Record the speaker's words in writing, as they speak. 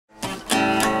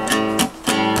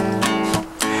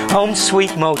Home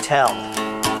Sweet Motel.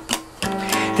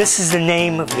 This is the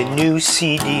name of the new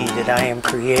CD that I am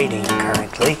creating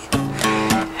currently,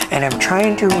 and I'm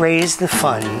trying to raise the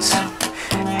funds,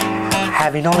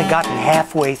 having only gotten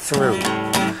halfway through,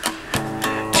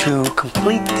 to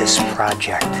complete this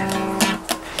project.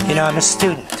 You know, I'm a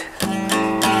student,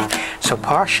 so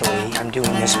partially I'm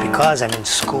doing this because I'm in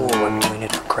school. I'm doing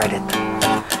it for credit.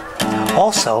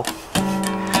 Also,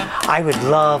 I would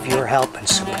love your help and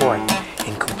support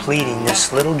in completing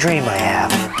this little dream I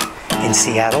have in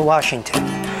Seattle, Washington.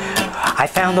 I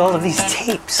found all of these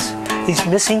tapes, these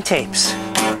missing tapes.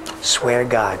 Swear to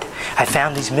God, I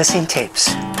found these missing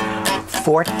tapes.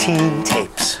 14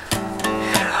 tapes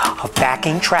of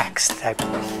backing tracks that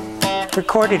I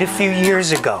recorded a few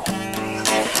years ago.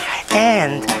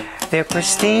 And they're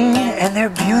pristine and they're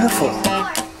beautiful.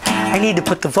 I need to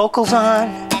put the vocals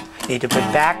on, need to put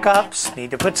backups,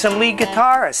 need to put some lead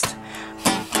guitarist.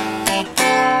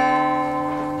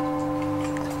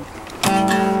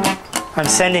 I'm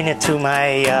sending it to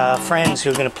my friends who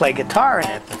are going to play guitar in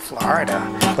it in Florida,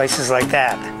 places like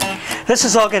that. This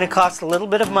is all going to cost a little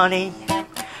bit of money,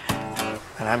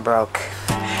 and I'm broke.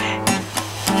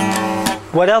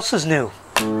 What else is new?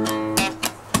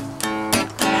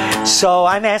 So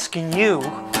I'm asking you,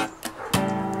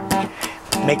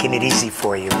 making it easy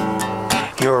for you.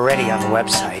 You're already on the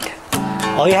website.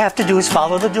 All you have to do is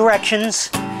follow the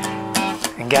directions,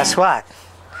 and guess what?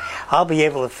 I'll be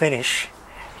able to finish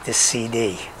this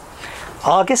CD.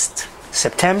 August,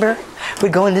 September, we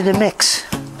go into the mix.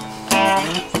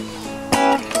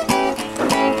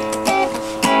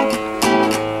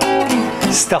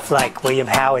 Stuff like William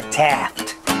Howard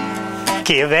Taft,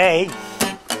 Key of A.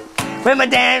 When my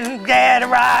dad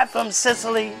arrived from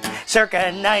Sicily,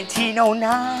 circa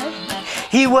 1909,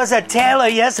 he was a tailor,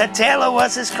 yes, a tailor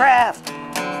was his craft.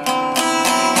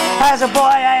 As a boy,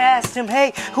 I asked him,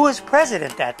 hey, who was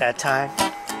president at that time?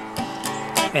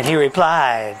 And he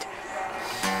replied,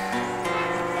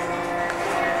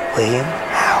 William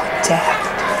Howard Taft.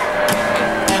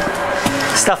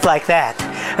 Stuff like that.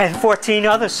 And 14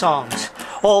 other songs,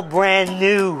 all brand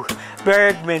new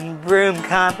Bergman Broom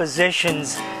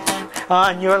compositions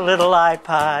on your little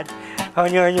iPod,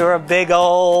 on your big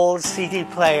old CD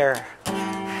player.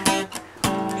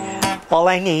 All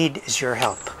I need is your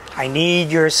help. I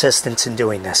need your assistance in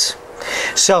doing this.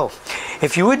 So,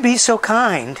 if you would be so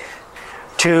kind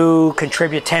to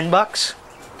contribute $10,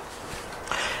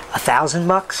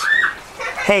 $1,000,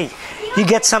 hey, you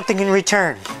get something in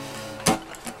return.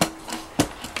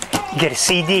 You get a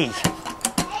CD.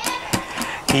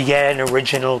 You get an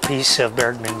original piece of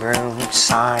Bergman Broom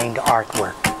signed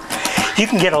artwork. You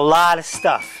can get a lot of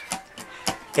stuff.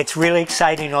 It's really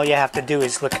exciting. All you have to do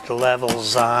is look at the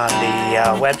levels on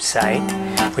the website,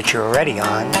 which you're already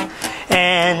on,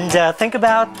 and think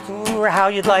about how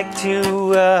you'd like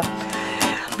to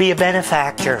be a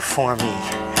benefactor for me.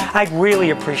 I'd really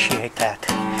appreciate that.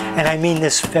 And I mean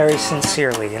this very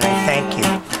sincerely, and I thank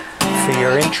you for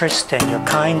your interest and your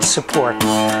kind support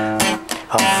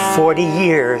of 40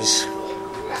 years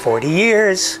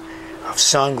of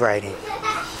songwriting.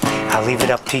 I'll leave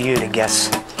it up to you to guess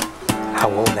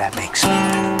how old that makes me.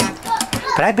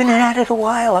 But I've been at it a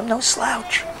while. I'm no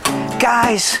slouch.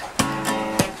 Guys,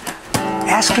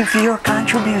 asking for your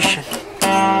contribution.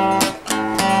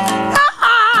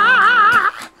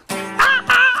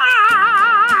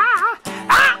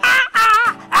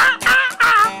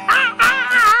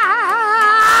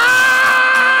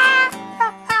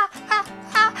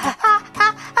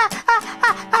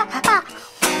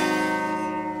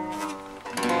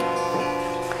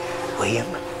 William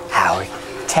Howard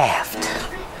Taft.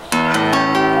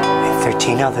 And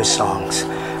 13 other songs.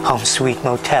 Home Sweet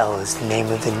Motel is the name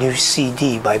of the new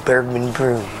CD by Bergman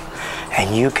Broom.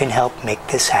 And you can help make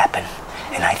this happen.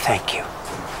 And I thank you.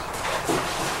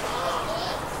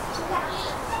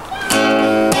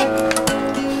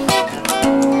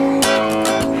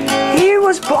 He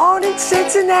was born in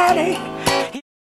Cincinnati.